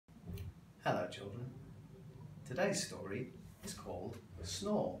Hello children. Today's story is called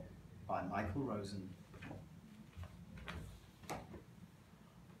Snore by Michael Rosen.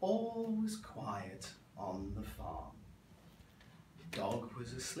 All was quiet on the farm. Dog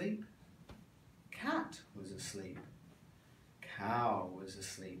was asleep. Cat was asleep. Cow was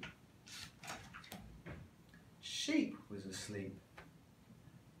asleep. Sheep was asleep.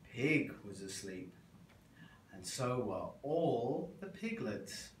 Pig was asleep. And so were all the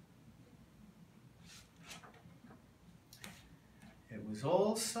piglets. It was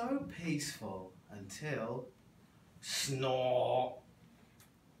all so peaceful until Snore!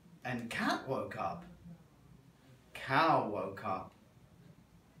 And Cat woke up. Cow woke up.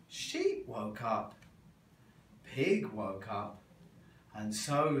 Sheep woke up. Pig woke up. And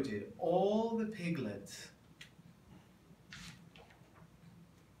so did all the piglets.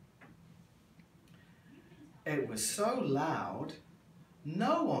 It was so loud,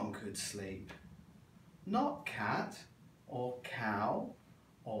 no one could sleep. Not cat, or cow,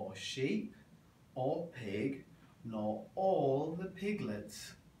 or sheep, or pig, nor all the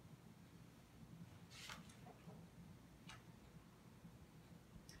piglets.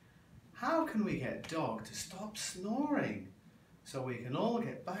 How can we get Dog to stop snoring so we can all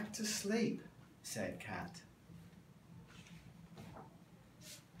get back to sleep? Said Cat.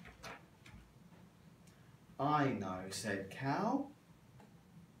 I know, said Cow,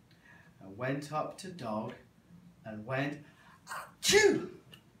 and went up to Dog and went, achoo,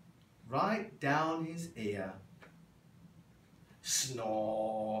 right down his ear.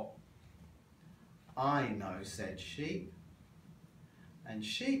 Snore. I know, said Sheep, and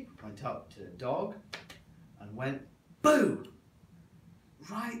Sheep went up to Dog and went, boo,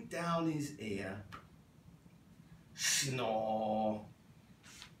 right down his ear. Snore.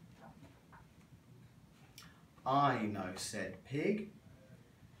 I know, said Pig,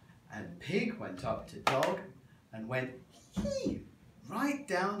 and Pig went up to Dog and went, hee, right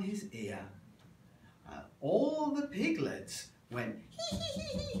down his ear. And all the piglets went, hee, hee,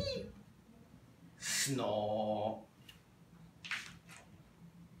 hee, hee, hee. Snore.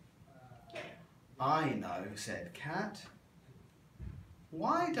 I know, said Cat.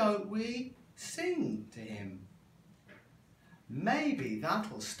 Why don't we sing to him? Maybe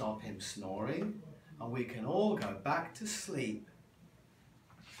that'll stop him snoring and we can all go back to sleep.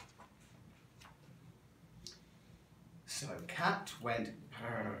 So Cat went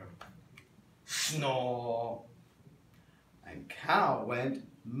purr, snore, and Cow went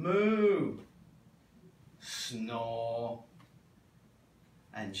moo, snore,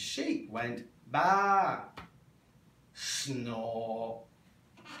 and Sheep went baa, snore,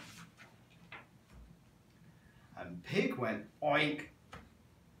 and Pig went oink,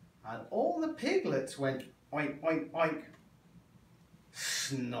 and all the piglets went oink, oink, oink,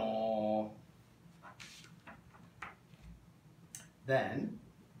 snore. Then,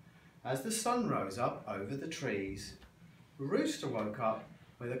 as the sun rose up over the trees, Rooster woke up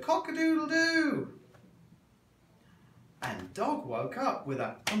with a cock-a-doodle-doo. And Dog woke up with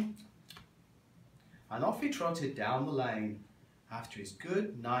a and off he trotted down the lane after his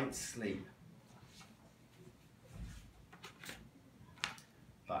good night's sleep.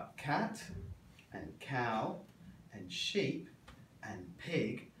 But Cat and Cow and Sheep and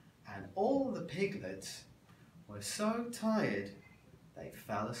Pig and all the piglets were so tired they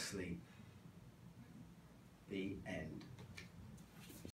fell asleep. The end.